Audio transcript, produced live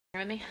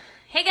with me?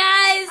 Hey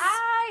guys!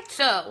 Hi!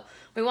 So,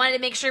 we wanted to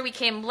make sure we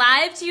came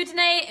live to you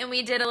tonight and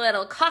we did a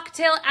little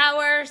cocktail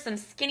hour, some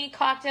skinny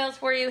cocktails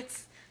for you.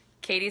 It's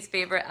Katie's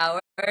favorite hour.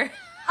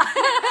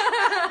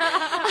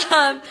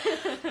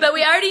 But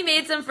we already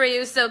made some for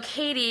you, so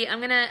Katie,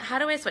 how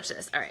do I switch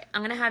this? All right,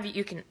 I'm gonna have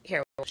you,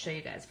 here, we'll show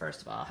you guys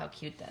first of all how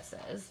cute this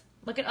is.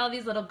 Look at all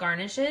these little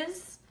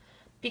garnishes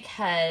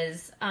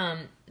because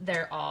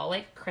they're all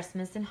like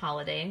Christmas and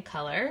holiday in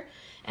color.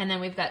 And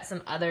then we've got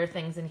some other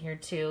things in here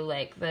too,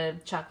 like the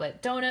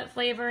chocolate donut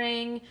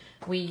flavoring.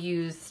 We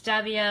use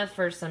stevia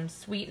for some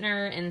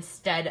sweetener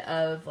instead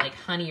of like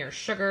honey or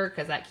sugar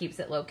because that keeps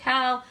it low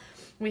cal.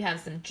 We have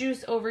some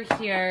juice over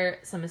here,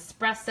 some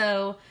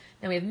espresso.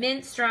 Then we have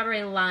mint,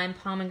 strawberry, lime,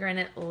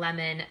 pomegranate,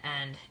 lemon,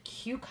 and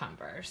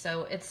cucumber.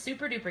 So it's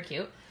super duper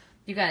cute.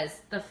 You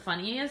guys, the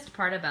funniest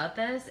part about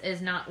this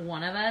is not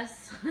one of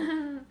us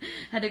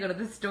had to go to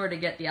the store to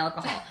get the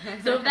alcohol.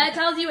 So if that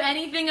tells you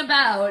anything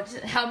about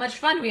how much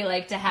fun we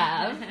like to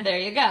have, there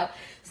you go.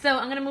 So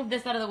I'm going to move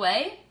this out of the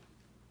way.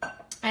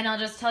 And I'll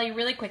just tell you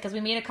really quick, because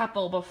we made a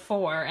couple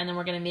before, and then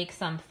we're going to make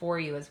some for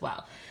you as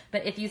well.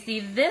 But if you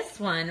see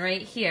this one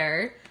right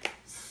here,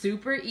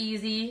 super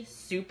easy,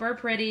 super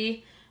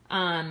pretty.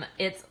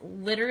 It's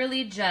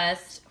literally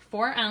just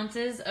 4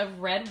 ounces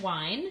of red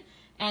wine.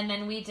 And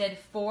then we did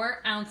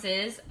 4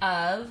 ounces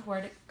of,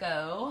 where'd it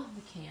go?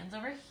 The can's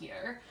over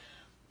here.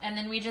 And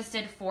then we just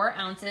did 4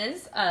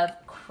 ounces of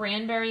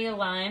cranberry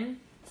lime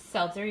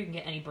seltzer. You can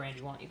get any brand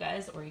you want, you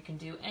guys, or you can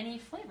do any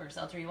flavor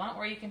seltzer you want,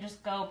 or you can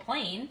just go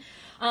plain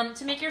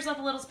to make yourself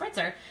a little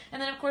spritzer.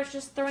 And then, of course,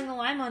 just throwing the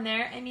lime on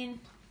there. I mean,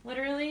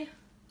 literally,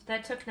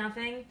 that took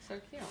nothing. So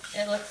cute.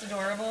 It looks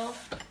adorable.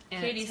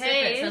 And Katie, sip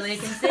it so they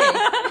can see.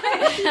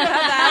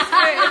 That's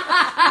great.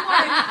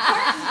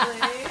 More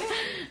importantly.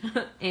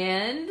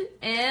 And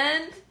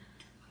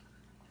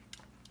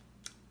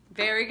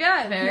Very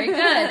good. very good.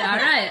 All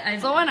right.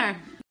 It's a winner.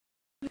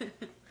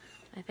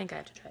 I think I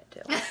have to try it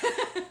too.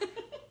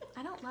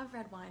 I don't love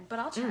red wine, but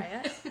I'll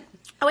try it.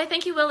 Oh, I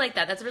think you will like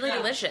that. That's really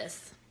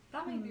delicious.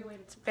 That may be a way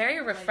to. It's very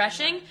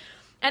refreshing.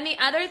 And the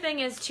other thing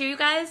is too, you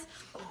guys.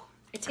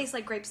 It tastes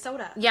like grape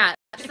soda. Yeah.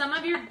 Some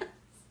of your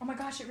Oh my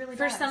gosh, it really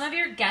for does. some of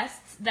your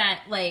guests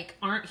that like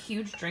aren't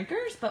huge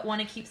drinkers but want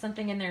to keep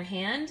something in their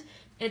hand,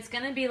 it's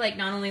going to be like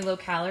not only low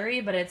calorie,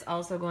 but it's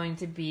also going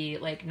to be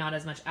like not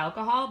as much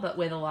alcohol, but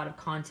with a lot of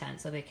content,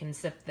 so they can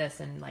sip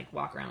this and like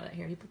walk around with it.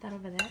 Here, you put that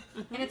over there.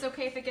 And it's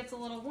okay if it gets a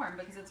little warm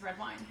because it's red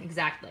wine.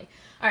 Exactly.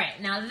 All right,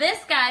 now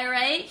this guy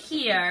right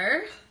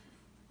here,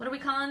 what are we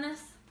calling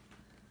this?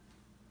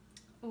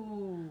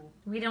 Ooh.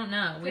 We don't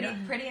know. We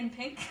don't. Pretty and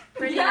pink?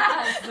 Pretty.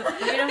 Yes.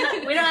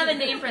 We don't have a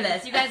name for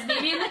this. You guys,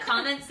 maybe in the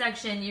comments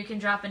section you can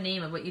drop a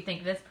name of what you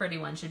think this pretty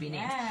one should be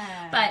named.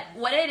 Yeah. But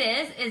what it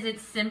is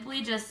it's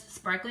simply just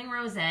sparkling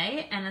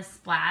rosé and a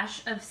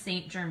splash of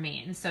Saint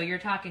Germain. So you're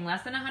talking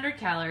less than 100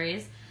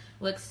 calories.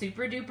 Looks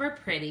super duper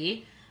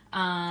pretty.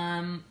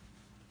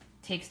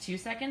 Takes 2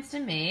 seconds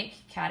to make.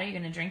 Kat, are you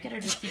gonna drink it or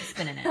just keep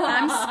spinning it?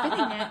 I'm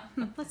spinning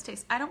it. Let's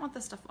taste. I don't want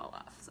this to fall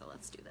off, so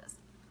let's do this.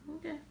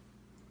 Okay.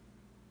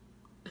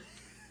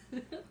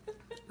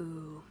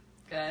 Ooh.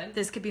 Good.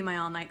 This could be my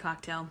all-night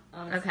cocktail.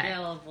 On a Okay.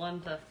 scale of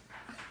 1 to...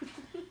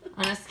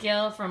 On a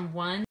scale from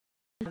 1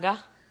 to...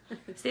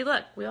 See,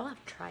 look, we all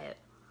have to try it.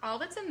 All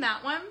that's in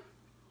that one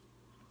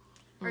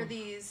are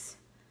these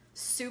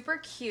super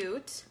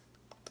cute.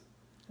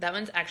 That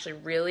one's actually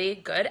really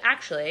good.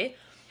 Actually,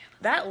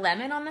 that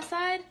lemon on the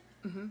side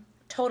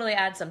totally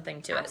adds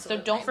something to it. So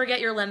Absolutely. don't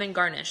forget your lemon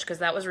garnish because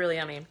that was really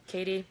yummy.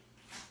 Katie?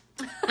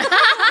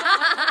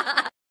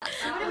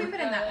 So what did we put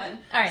in that one?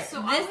 All right,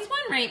 So this one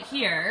right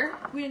here.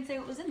 We didn't say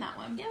what was in that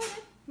one. Yeah, we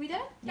did. We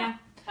did? Yeah.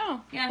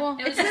 Oh, Yeah, well,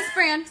 it was it's this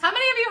brand. How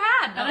many of you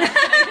had?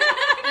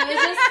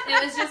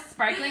 It was just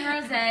sparkling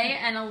rosé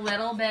and a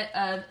little bit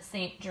of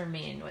Saint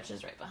Germain, which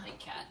is right behind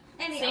Kat.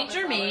 Saint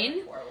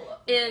Germain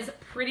is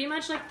pretty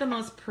much like the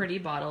most pretty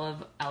bottle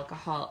of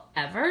alcohol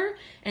ever.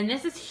 And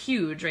this is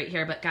huge right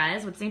here. But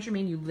guys, with Saint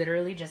Germain, you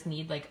literally just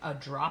need like a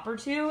drop or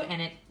two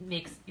and it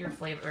makes your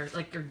flavor,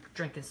 like your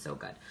drink is so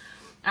good.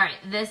 All right,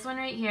 this one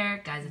right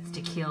here, guys, it's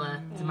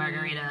tequila. It's a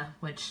margarita,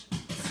 which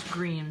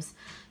screams,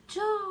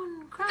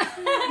 Joan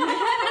Crawford,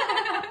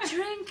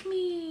 drink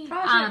me.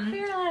 Project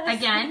Fearless.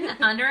 Again,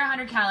 under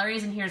 100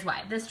 calories, and here's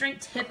why. This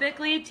drink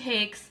typically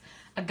takes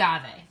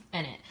agave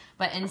in it,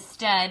 but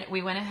instead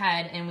we went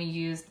ahead and we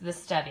used the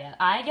stevia.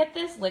 I get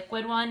this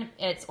liquid one.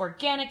 It's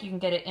organic. You can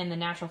get it in the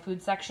natural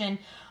food section,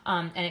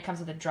 and it comes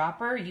with a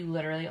dropper. You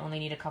literally only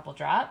need a couple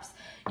drops.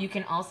 You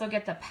can also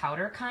get the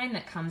powder kind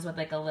that comes with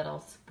like a little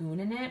spoon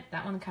in it.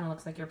 That one kind of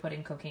looks like you're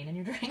putting cocaine in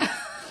your drink,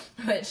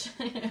 which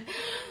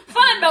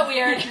fun but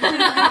weird.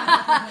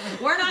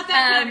 We're not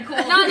that kind of cool.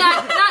 Not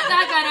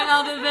that kind of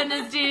health and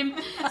fitness team.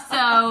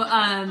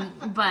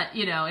 So, but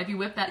you know, if you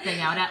whip that thing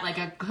out at like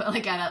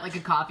a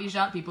coffee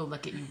shop, people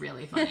look at you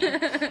really funny.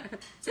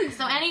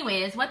 So,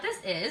 anyways, what this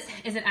is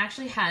it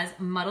actually has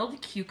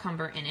muddled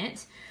cucumber in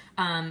it.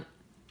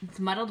 It's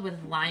muddled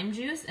with lime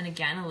juice and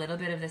again a little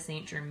bit of the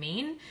Saint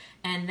Germain.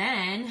 And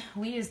then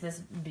we use this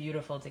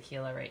beautiful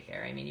tequila right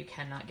here. I mean, you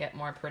cannot get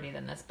more pretty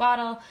than this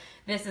bottle.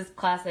 This is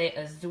Clase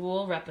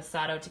Azul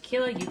Reposado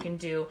tequila. You can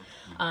do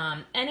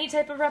any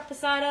type of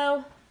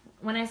reposado.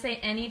 When I say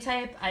any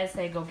type, I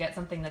say go get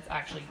something that's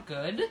actually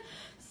good.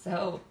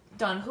 So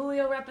Don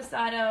Julio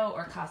Reposado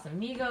or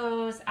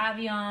Casamigos,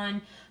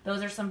 Avion.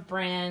 Those are some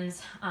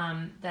brands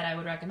that I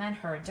would recommend.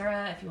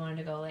 Herradura if you wanted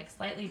to go like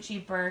slightly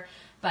cheaper,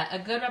 but a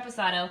good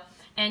reposado.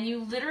 And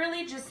you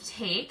literally just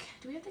take,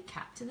 do we have the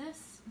cap to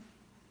this?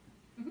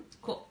 Mm-hmm.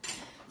 Cool.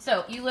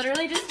 So you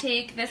literally just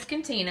take this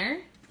container,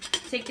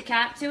 take the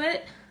cap to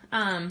it.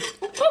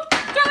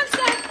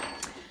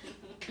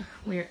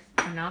 We're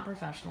not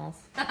professionals.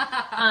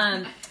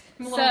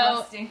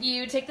 So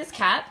you take this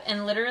cap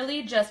and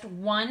literally just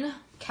 1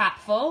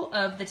 capful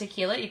of the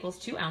tequila equals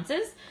 2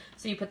 ounces.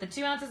 So you put the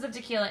 2 ounces of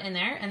tequila in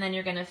there, and then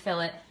you're going to fill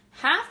it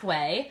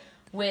halfway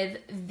with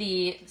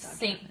the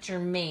Saint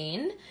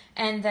Germain,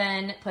 and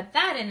then put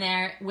that in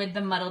there with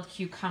the muddled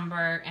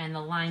cucumber and the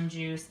lime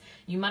juice.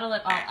 You muddle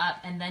it all up,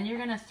 and then you're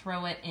going to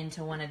throw it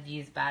into one of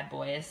these bad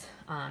boys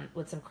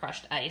with some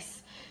crushed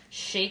ice.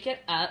 Shake it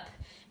up,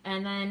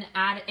 and then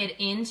add it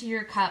into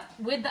your cup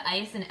with the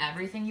ice and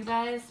everything, you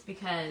guys,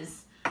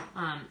 because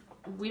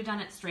we've done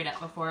it straight up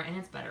before, and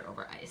it's better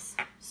over ice.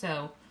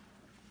 So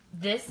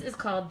this is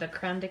called the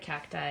Creme de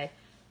Cacti.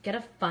 Get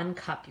a fun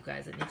cup, you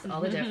guys. It makes all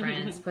the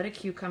difference. Put a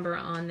cucumber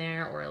on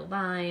there or a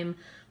lime.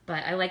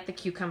 But I like the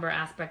cucumber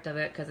aspect of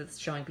it because it's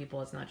showing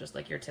people it's not just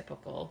like your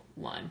typical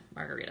lime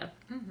margarita.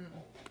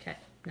 Okay,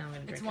 now I'm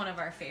going to drink. It's one of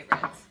our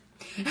favorites.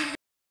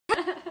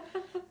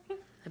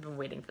 I've been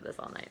waiting for this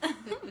all night.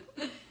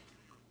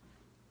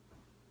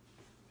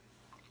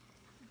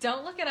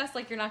 Don't look at us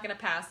like you're not going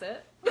to pass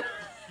it.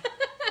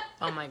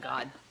 Oh my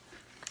god.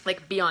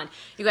 Like beyond.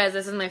 You guys,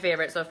 this is my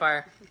favorite so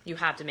far. You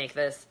have to make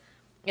this.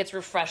 It's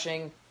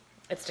refreshing.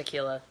 It's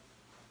tequila.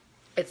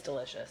 It's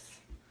delicious.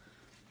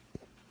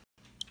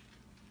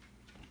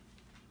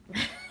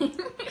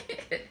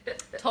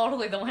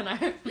 Totally the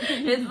winner.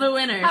 It's the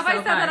winner. Have I so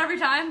said far. that every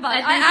time? But I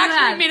I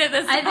actually mean it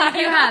this time. I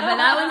think you have, but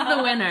that was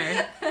the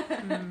winner.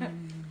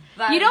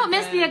 You don't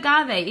miss the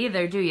agave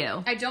either, do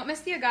you? I don't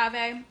miss the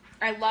agave.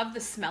 I love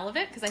the smell of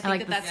it because I think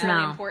like that's the smell.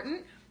 really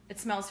important. It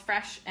smells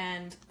fresh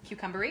and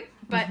cucumbery.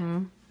 But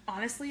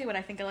honestly, what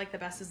I think I like the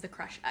best is the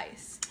crushed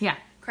ice. Yeah.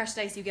 Crushed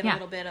ice, you get a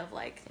little bit of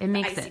like It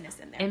makes the iciness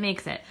in there. It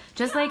makes it.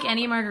 Just like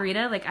any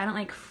margarita, like I don't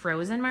like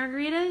frozen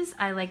margaritas.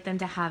 I like them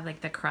to have like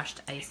the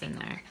crushed ice in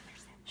there.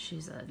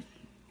 She's a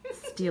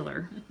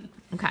stealer.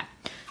 Okay.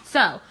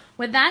 So,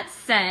 with that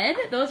said,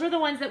 those were the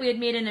ones that we had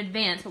made in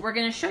advance, but we're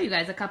going to show you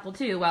guys a couple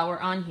too while we're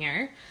on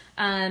here.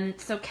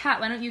 So Kat,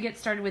 why don't you get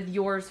started with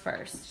yours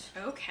first?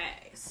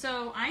 Okay,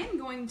 so I'm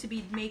going to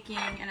be making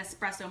an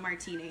espresso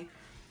martini.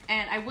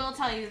 And I will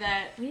tell you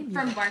that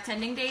from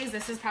bartending days,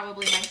 this is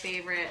probably my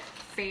favorite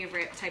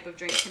type of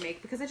drink to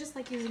make because I just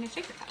like using a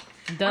shaker cup.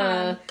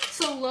 Duh.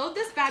 So load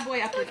this bad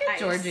boy up with ice.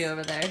 Georgie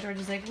over there.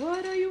 Georgie's like,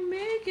 what are you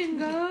making,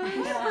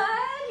 guys?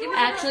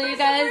 Actually, you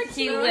guys,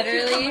 he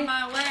literally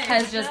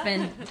has just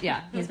been,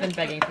 he's been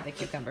begging for the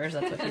cucumbers.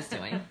 That's what he's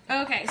doing.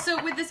 Okay,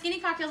 so with the skinny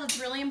cocktails,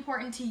 it's really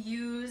important to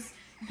use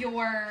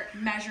your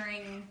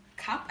measuring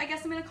cup, I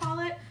guess I'm going to call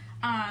it.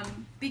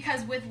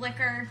 Because with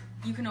liquor,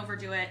 you can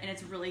overdo it, and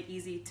it's really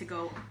easy to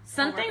go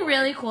Something overboard.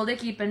 really cool to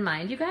keep in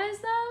mind, you guys,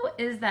 though,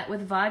 is that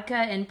with vodka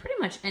and pretty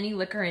much any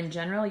liquor in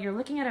general, you're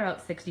looking at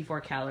about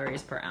 64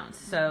 calories per ounce.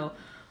 So,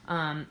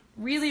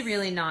 really,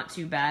 really not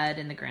too bad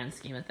in the grand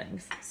scheme of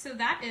things. So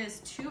that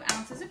is 2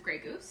 ounces of Grey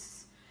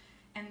Goose.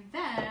 And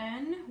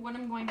then what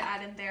I'm going to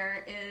add in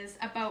there is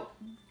about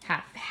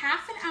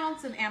half an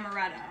ounce of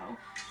Amaretto.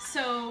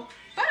 So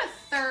about a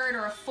third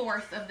or a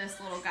fourth of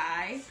this little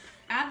guy.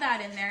 Add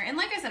that in there. And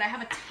like I said, I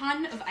have a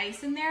ton of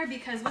ice in there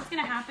because what's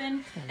going to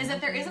happen is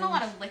that there isn't a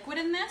lot of liquid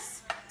in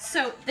this.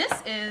 So this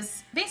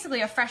is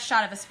basically a fresh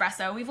shot of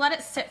espresso. We've let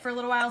it sit for a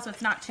little while so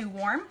it's not too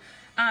warm.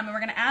 And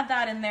we're going to add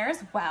that in there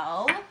as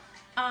well.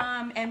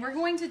 And we're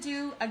going to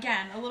do,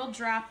 again, a little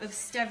drop of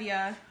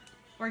stevia,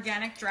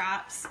 organic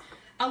drops.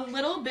 A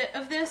little bit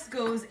of this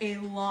goes a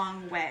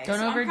long way.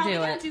 Don't overdo I'm probably it.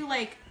 going to do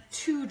like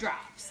 2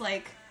 drops,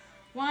 like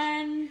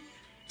 1,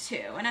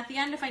 2. And at the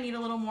end, if I need a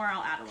little more,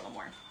 I'll add a little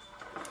more.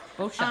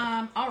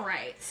 All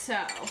right, so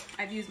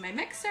I've used my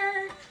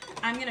mixer.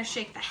 I'm gonna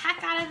shake the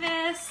heck out of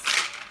this.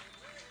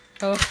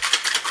 Oh,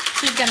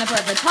 she's gonna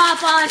put the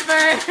top on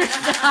first.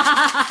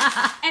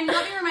 And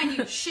let me remind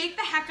you, shake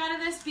the heck out of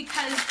this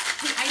because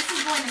the ice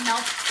is going to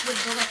melt with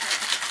the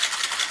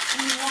liquor.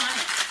 And you want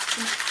it to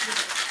melt with the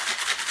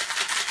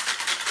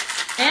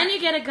liquor. And you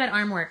get a good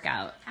arm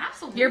workout.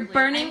 Absolutely. You're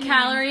burning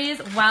calories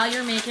while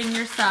you're making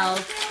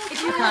yourself.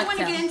 If you really want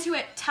to get into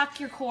it, tuck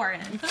your core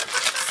in.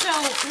 So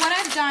what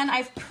I've done,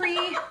 I've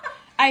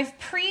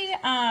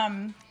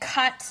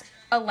cut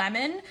a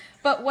lemon,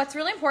 but what's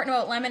really important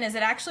about lemon is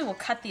it actually will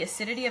cut the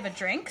acidity of a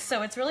drink,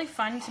 so it's really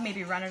fun to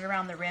maybe run it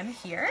around the rim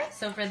here.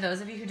 So for those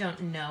of you who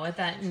don't know what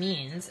that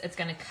means, it's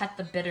going to cut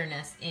the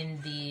bitterness in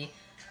the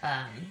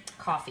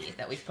coffee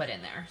that we've put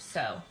in there.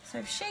 So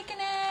I've shaken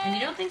it. and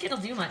you don't think it'll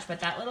do much, but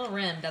that little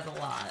rim does a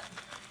lot.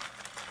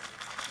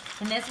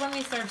 And this one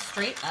we serve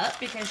straight up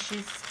because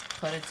she's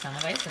put a ton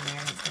of ice in there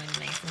and it's going to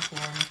be nice and cool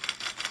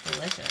and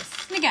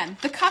delicious. And again,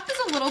 the cup is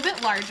a little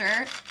bit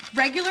larger.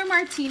 Regular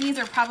martinis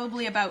are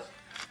probably about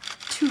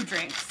 2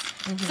 drinks.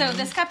 So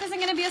this cup isn't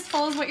going to be as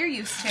full as what you're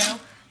used to.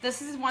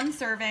 This is 1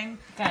 serving,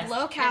 Guys,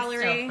 low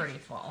calorie. It's still pretty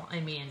full. I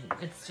mean,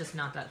 it's just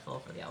not that full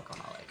for the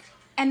alcoholic.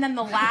 And then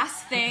the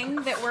last thing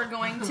that we're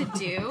going to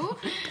do,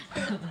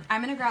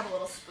 I'm going to grab a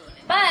little spoon.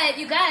 But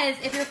you guys,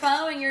 if you're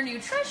following your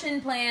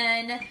nutrition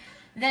plan,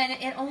 then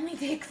it only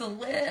takes a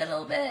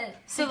little bit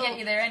to get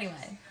you there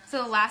anyway.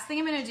 So the last thing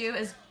I'm going to do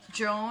is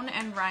Joan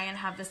and Ryan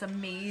have this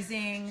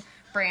amazing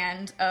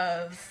brand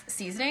of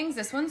seasonings.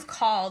 This one's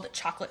called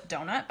Chocolate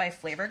Donut by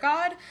Flavor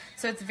God.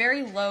 So it's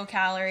very low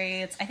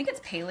calorie. I think it's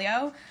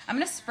paleo. I'm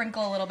going to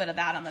sprinkle a little bit of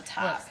that on the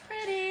top. Looks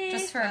pretty.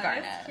 Just for a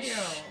garnish.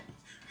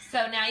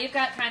 So now you've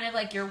got kind of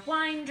like your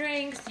wine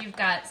drinks. You've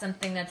got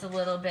something that's a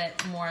little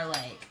bit more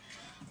like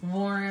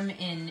warm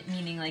in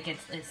meaning like it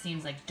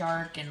seems like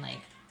dark and like,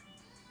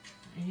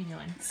 what are you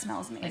doing? It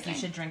smells amazing. Like you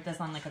should drink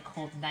this on like a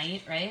cold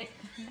night, right?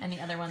 And the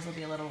other ones will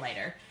be a little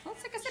lighter.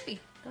 Let's take a sippy.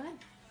 Go ahead.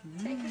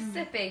 Take a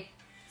sippy.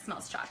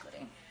 Smells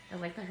chocolatey. I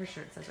like that her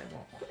shirt says I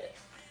won't quit.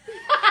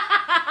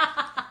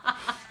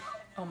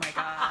 Oh my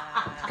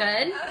god.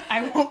 Good?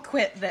 I won't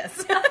quit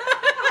this.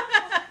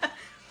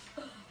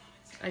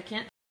 I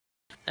can't.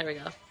 There we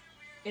go.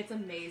 It's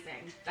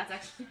amazing. That's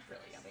actually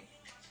really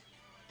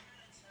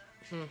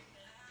yummy.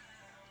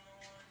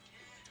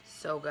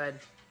 So good.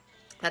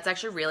 That's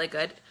actually really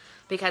good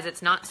because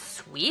it's not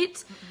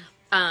sweet.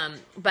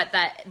 But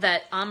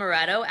that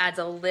amaretto adds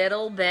a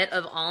little bit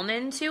of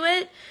almond to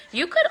it.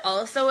 You could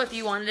also, if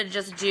you wanted to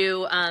just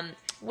do,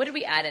 what did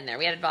we add in there?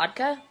 We added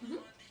vodka.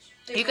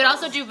 You could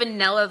also do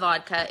vanilla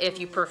vodka if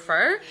you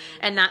prefer,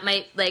 and that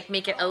might like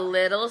make it a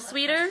little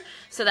sweeter.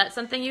 So that's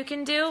something you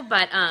can do.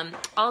 But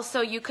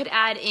also you could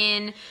add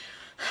in,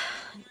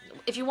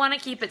 if you want to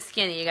keep it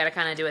skinny, you got to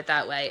kind of do it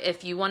that way.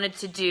 If you wanted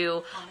to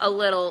do a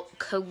little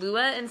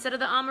Kahlua instead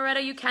of the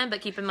amaretto, you can. But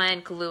keep in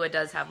mind, Kahlua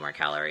does have more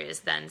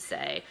calories than,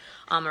 say,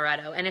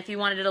 amaretto. And if you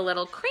wanted it a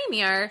little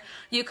creamier,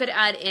 you could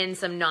add in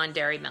some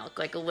non-dairy milk,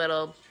 like a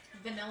little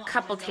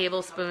couple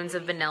tablespoons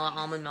of vanilla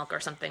almond milk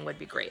or something would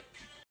be great.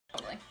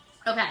 Totally.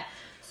 Okay,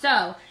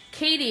 so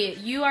Katie,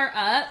 you are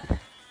up.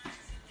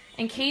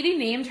 And Katie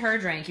named her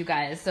drink, you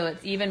guys, so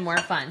it's even more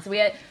fun. So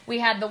we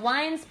had the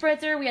wine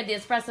spritzer, we had the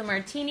espresso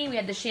martini, we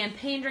had the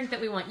champagne drink that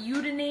we want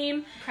you to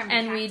name,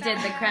 and we did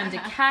the creme de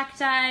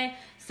cacti.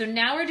 So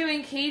now we're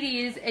doing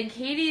Katie's, and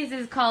Katie's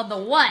is called the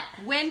what?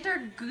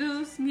 Winter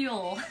Goose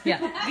Mule. Yeah.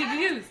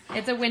 Goose.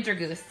 It's a winter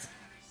goose.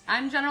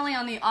 I'm generally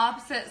on the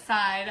opposite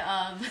side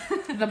of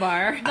The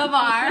bar. the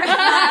bar.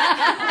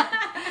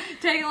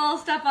 Take a little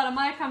step out of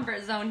my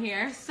comfort zone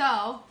here.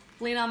 So,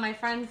 lean on my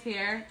friends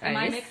here. Am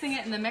I Ice. mixing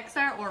it in the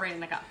mixer or right in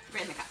the cup?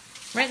 Right in the cup.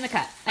 Right in the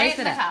cup. Right Ice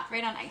in it the up. cup.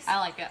 Right on ice. I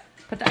like it.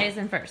 Put the ice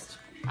in first.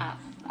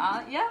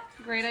 Yeah,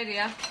 great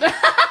idea. Splash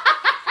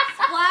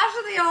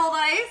of the old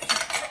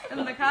ice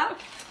in the cup.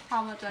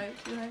 How much ice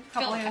do you think?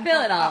 Fill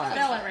it all up.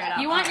 Fill it right up.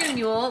 You want your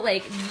mule,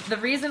 like, the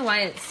reason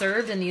why it's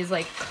served in these,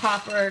 like,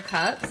 copper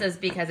cups is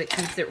because it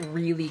keeps it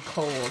really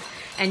cold.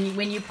 And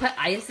when you put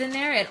ice in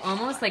there, it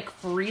almost, like,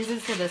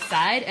 freezes to the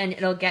side, and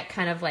it'll get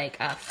kind of, like,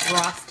 a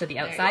frost to the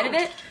outside of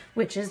it,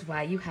 which is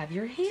why you have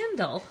your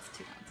handle.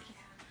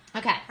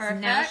 Okay, so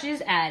now Perfect.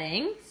 she's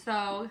adding.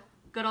 So,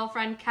 good old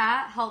friend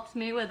Kat helps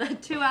me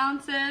with 2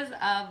 ounces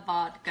of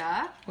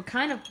vodka. What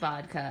kind of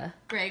vodka?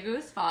 Grey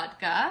Goose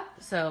vodka.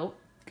 So,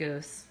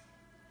 goose.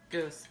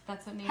 Goose.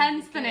 That's what name.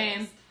 Hence the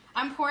name.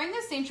 I'm pouring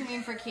the Saint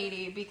Germain for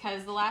Katie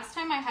because the last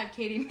time I had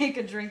Katie make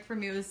a drink for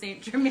me was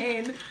Saint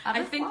Germain.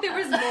 I think there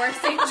was more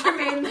Saint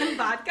Germain than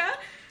vodka.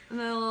 And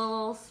then a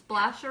little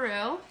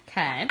splasheroo.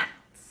 Okay.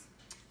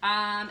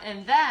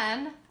 And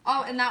then,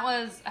 oh, and that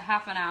was a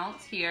half an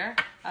ounce here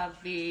of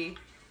the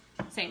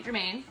Saint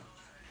Germain.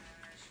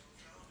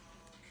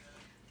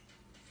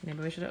 Maybe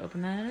we should have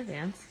opened that in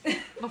advance.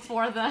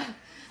 Before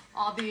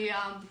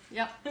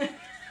yep.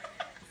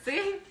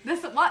 See?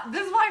 This is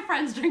why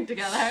friends drink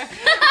together.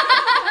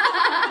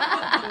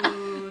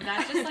 Ooh,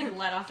 that just like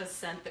let off a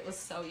scent that was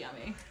so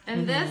yummy.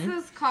 And this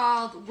is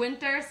called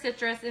Winter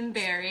Citrus and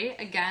Berry.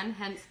 Again,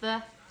 hence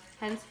the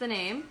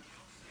name.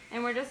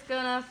 And we're just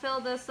gonna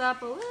fill this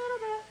up a little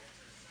bit.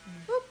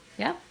 Whoop.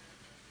 Yep.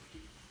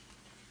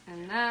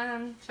 And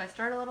then, should I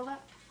start a little bit?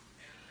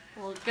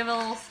 We'll give it a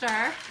little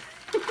stir.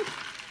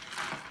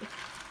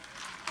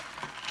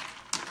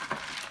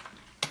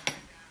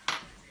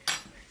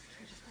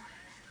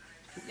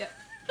 Yep.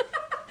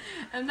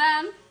 And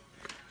then,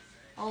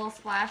 a little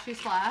splashy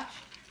splash.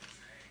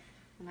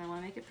 And I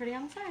want to make it pretty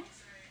on the side.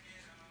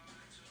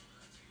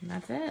 And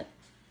that's it.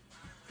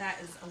 That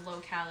is a low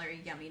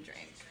calorie yummy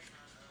drink.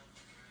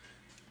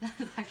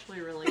 That's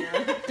actually really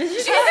good. Did you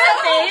see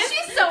her face?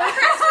 She's so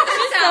impressed with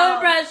She's so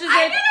impressed. She's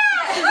like,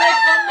 oh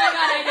my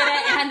god, I did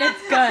it, and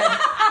it's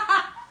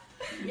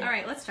good. All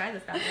right, let's try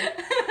this, guys.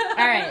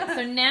 All right,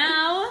 so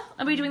now,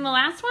 are we doing the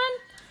last one?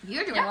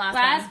 You're doing the last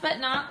Last one. but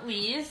not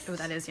least, Oh,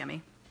 that is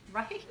yummy.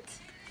 right?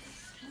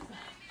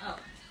 Oh,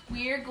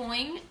 we're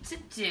going to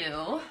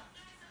do.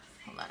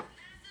 Hold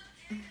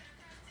on.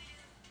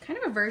 Kind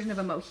of a version of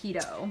a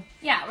mojito.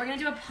 Yeah, we're gonna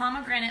do a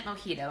pomegranate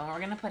mojito, and we're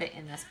gonna put it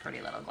in this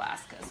pretty little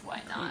glass because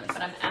why not?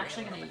 But I'm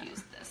actually gonna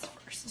use this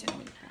first too.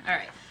 All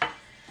right.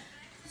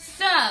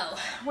 So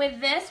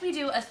with this, we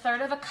do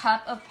 1/3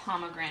 cup of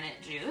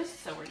pomegranate juice.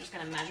 So we're just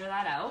gonna measure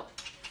that out.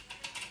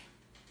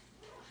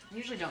 I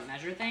usually don't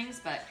measure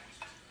things, but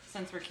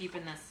since we're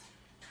keeping this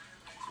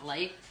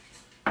light,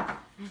 we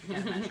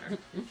gotta measure.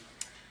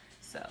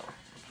 So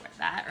pour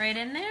that right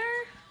in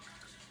there.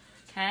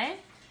 Okay,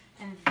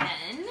 and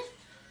then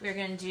we're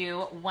gonna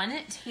do 1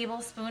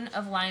 tablespoon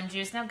of lime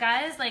juice. Now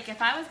guys, like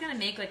if I was gonna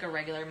make like a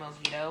regular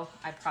mojito,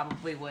 I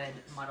probably would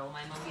muddle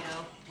my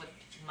mojito with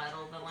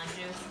the lime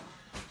juice.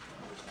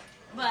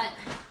 But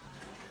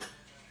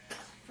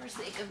for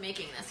sake of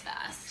making this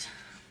fast,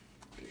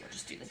 we will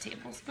just do the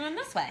tablespoon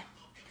this way.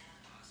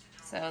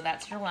 So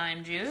that's your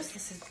lime juice.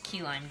 This is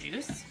key lime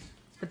juice.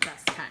 The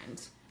best kind.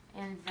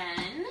 And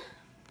then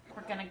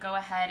we're gonna go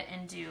ahead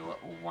and do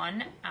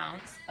 1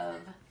 ounce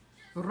of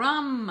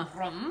Rum.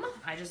 rum.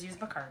 I just use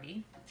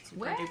Bacardi. Super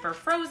Where? duper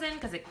frozen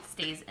because it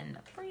stays in the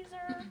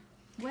freezer.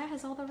 Where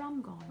has all the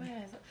rum gone?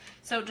 Where is it?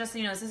 So just so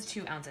you know, this is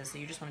 2 ounces, so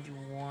you just want to do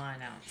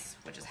 1 ounce,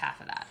 which is half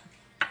of that.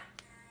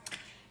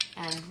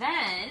 And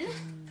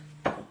then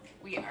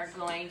we are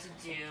going to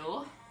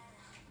do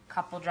a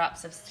couple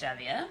drops of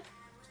stevia.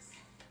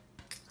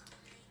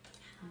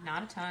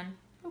 Not a ton.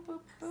 Boop, boop,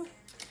 boop.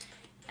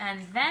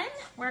 And then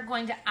we're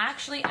going to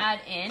actually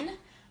add in, do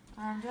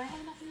I have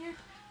enough in here?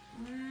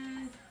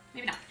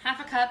 Maybe not.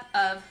 Half a cup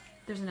of,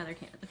 There's another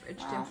can in the fridge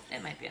well, too.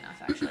 it might be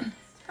enough actually.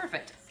 It's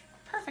perfect.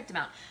 Perfect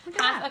amount. Look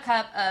at Half that. a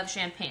cup of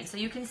champagne. So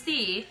you can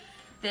see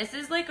this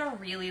is like a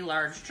really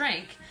large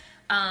drink.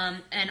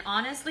 And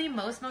honestly,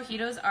 most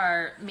mojitos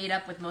are made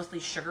up with mostly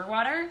sugar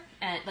water.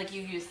 And like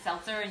you use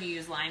seltzer and you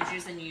use lime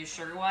juice and you use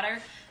sugar water.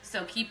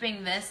 So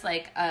keeping this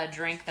like a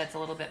drink that's a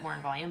little bit more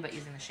in volume, but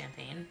using the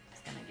champagne is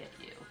gonna get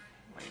you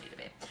where you need to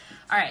be.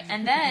 All right,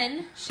 and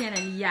then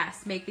Shannon,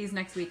 yes, make these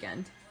next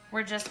weekend.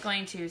 we're just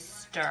going to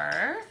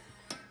stir.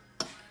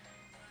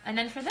 And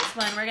then for this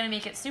one, we're gonna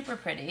make it super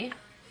pretty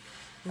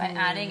by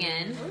adding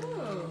in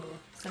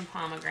some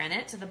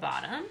pomegranate to the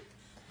bottom.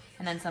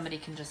 And then somebody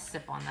can just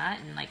sip on that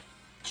and like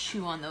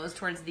chew on those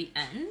towards the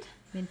end.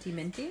 Minty,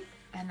 minty.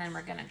 And then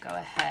we're gonna go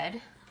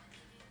ahead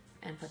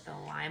and put the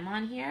lime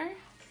on here.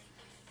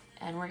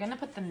 And we're gonna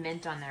put the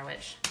mint on there,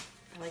 which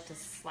I like to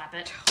slap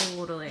it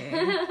Totally.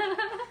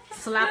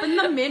 Slapping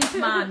the mint,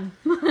 man.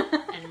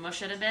 and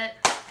mush it a bit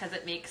because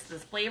it makes the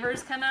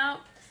flavors come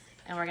out.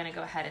 And we're gonna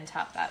go ahead and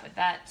top that with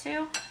that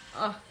too.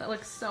 Oh, that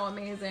looks so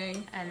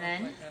amazing. And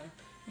then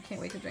I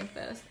can't wait to drink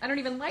this. I don't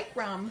even like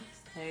rum.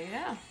 there you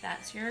go.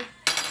 That's your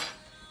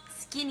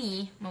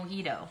skinny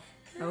mojito.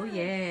 Oh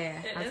yeah.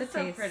 It How's is it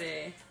so taste?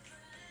 pretty.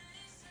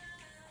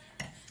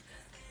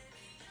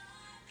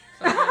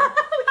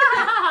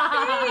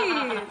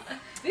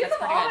 These That's have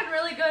pretty all good. been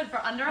really good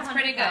for under 100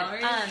 Pretty good.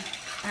 calories.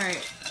 All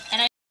right.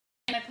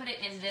 I put it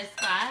in this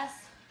glass,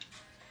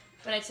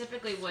 but I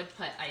typically would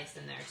put ice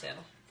in there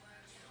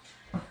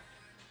too.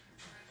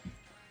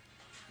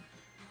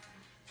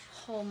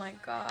 Oh my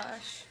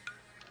gosh.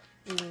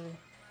 There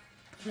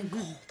you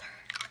go.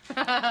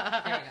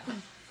 That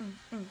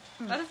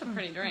is a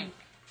pretty drink.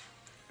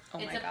 Oh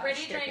It's my a gosh,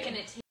 pretty drink Dicky. and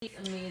it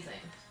tastes amazing.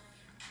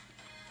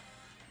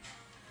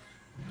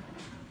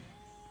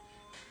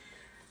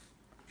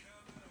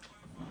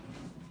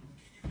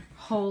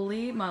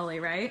 Holy moly,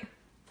 right?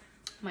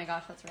 Oh my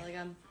gosh, that's really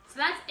good. So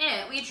that's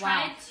it. We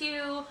tried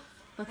to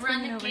Let's run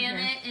bring it the over here.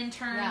 gamut in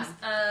terms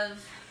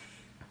of.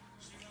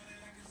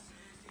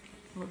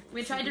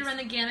 We tried to run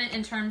the gamut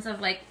in terms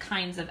of like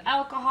kinds of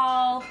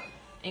alcohol,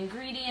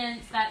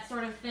 ingredients, that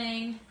sort of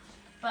thing.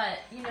 But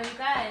you know, you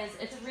guys,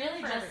 it's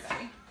really just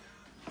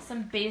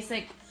some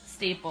basic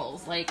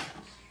staples like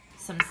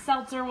some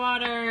seltzer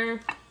water,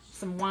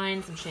 some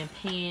wine, some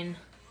champagne,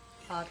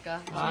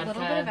 Vodka. A little vodka.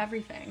 bit of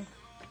everything.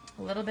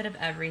 A little bit of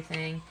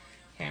everything.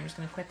 Here, I'm just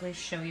going to quickly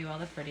show you all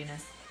the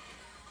prettiness.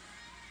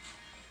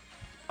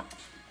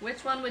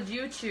 Which one would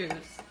you choose?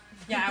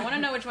 Yeah, I want to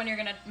know which one you're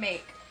gonna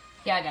make.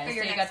 Yeah, guys, For so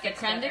your you next got the get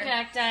creme de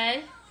together.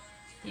 cacti,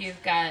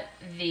 you've got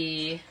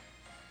the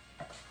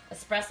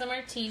espresso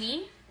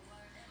martini,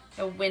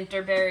 the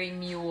winterberry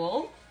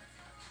mule,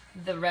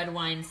 the red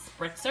wine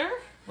spritzer,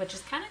 which is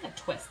kind of a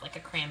twist, like a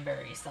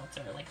cranberry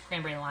seltzer, like a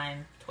cranberry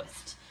lime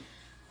twist.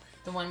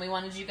 The one we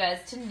wanted you guys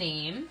to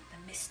name,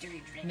 The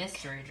mystery drink.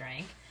 mystery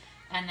drink.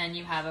 And then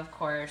you have, of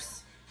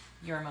course,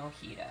 your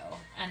mojito.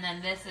 And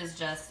then this is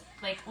just,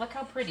 like, look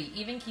how pretty.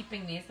 Even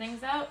keeping these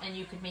things out, and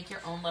you could make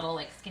your own little,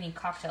 like, skinny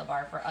cocktail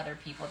bar for other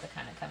people to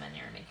kind of come in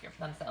here and make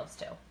themselves,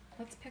 too.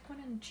 Let's pick one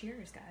and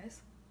cheers,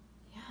 guys.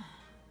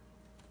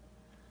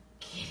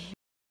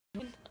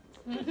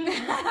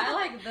 I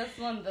like this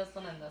one, and this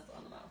one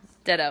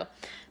most. Ditto.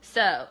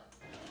 So,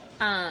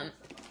 and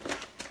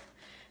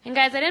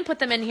guys, I didn't put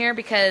them in here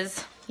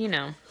because, you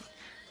know,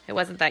 It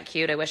wasn't that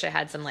cute. I wish I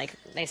had some like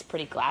nice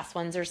pretty glass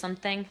ones or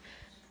something.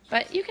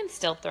 But you can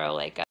still throw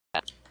like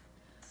a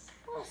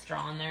little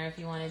straw in there if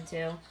you wanted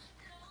to.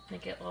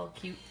 Make it a little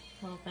cute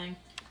little thing.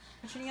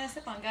 Which one are you gonna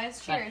sip on,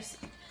 guys? Cheers.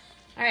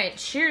 All right,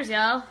 cheers,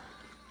 y'all.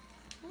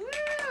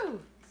 Woo!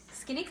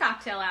 Skinny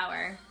cocktail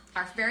hour.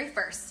 Our very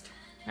first.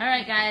 All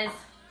right, guys.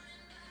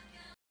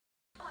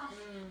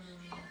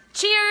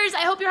 Cheers!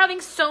 I hope you're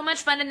having so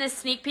much fun in this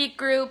sneak peek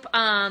group.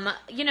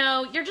 You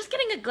know, you're just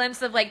getting a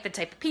glimpse of like the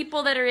type of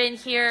people that are in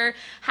here,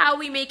 how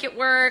we make it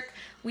work.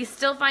 We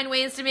still find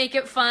ways to make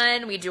it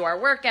fun. We do our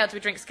workouts, we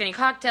drink skinny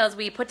cocktails,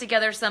 we put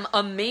together some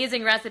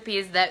amazing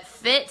recipes that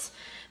fit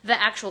the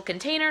actual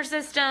container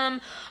system.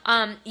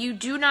 You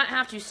do not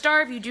have to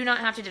starve. You do not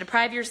have to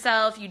deprive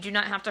yourself. You do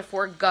not have to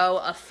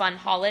forego a fun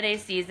holiday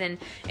season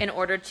in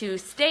order to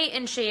stay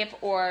in shape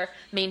or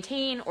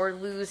maintain or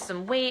lose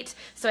some weight.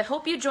 So I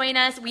hope you join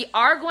us. We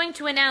are going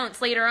to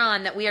announce later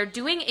on that we are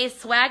doing a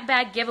swag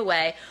bag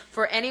giveaway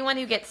for anyone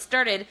who gets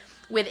started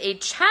with a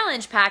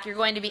challenge pack. You're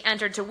going to be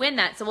entered to win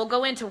that. So we'll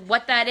go into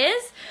what that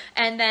is,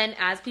 and then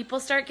as people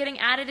start getting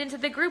added into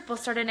the group, we'll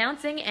start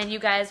announcing and you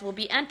guys will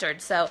be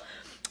entered. So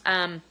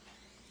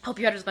hope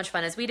you had as much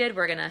fun as we did.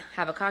 We're gonna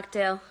have a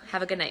cocktail.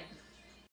 Have a good night.